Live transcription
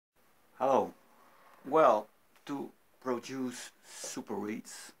Hello. Well, to produce super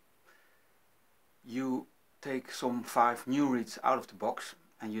reeds, you take some 5 new reeds out of the box,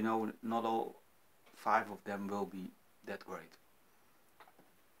 and you know not all 5 of them will be that great.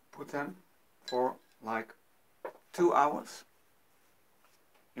 Put them for like 2 hours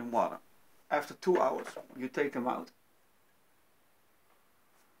in water. After 2 hours you take them out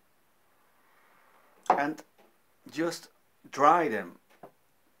and just dry them.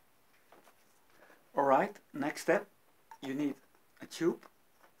 Alright, next step, you need a tube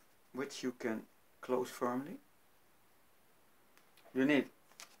which you can close firmly. You need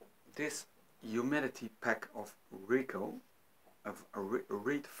this humidity pack of Rico, of a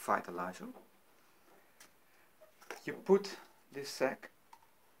reed vitalizer. You put this sack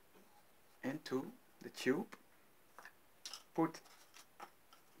into the tube, put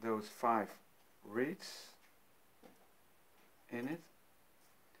those 5 reeds in it,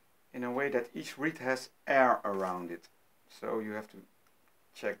 in a way that each reed has air around it. So you have to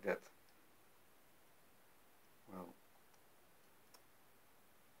check that well.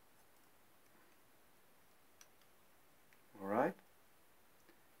 Alright,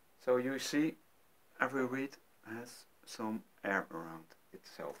 so you see every reed has some air around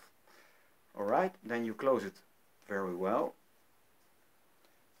itself. Alright, then you close it very well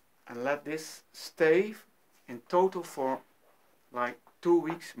and let this stay in total for like 2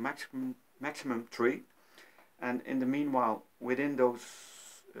 weeks, maximum 3, and in the meanwhile, within those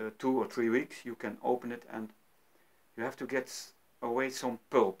 2 or 3 weeks, you can open it and you have to get away some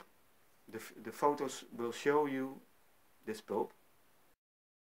pulp. The photos will show you this pulp.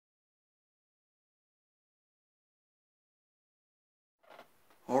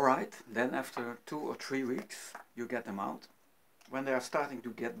 Alright, then after 2 or 3 weeks you get them out. When they are starting to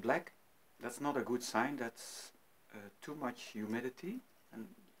get black, that's not a good sign, that's too much humidity and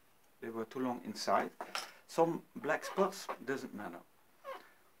they were too long inside. Some black spots, doesn't matter.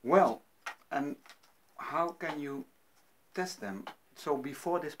 Well, and how can you test them? So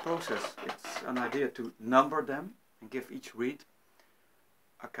before this process, it's an idea to number them and give each reed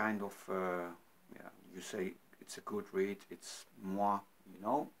a kind of, you say it's a good reed, it's moi, you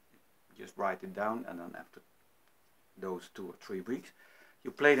know, just write it down, and then after those 2 or 3 weeks,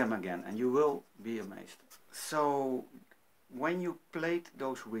 you play them again and you will be amazed. So when you plate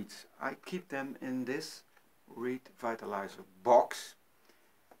those reeds, I keep them in this reed vitalizer box.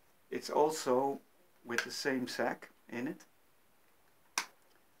 It's also with the same sack in it.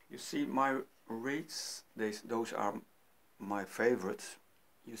 You see my reeds, those are my favorites.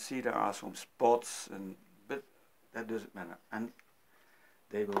 You see there are some spots, but that doesn't matter, and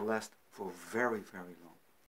they will last for very, very long.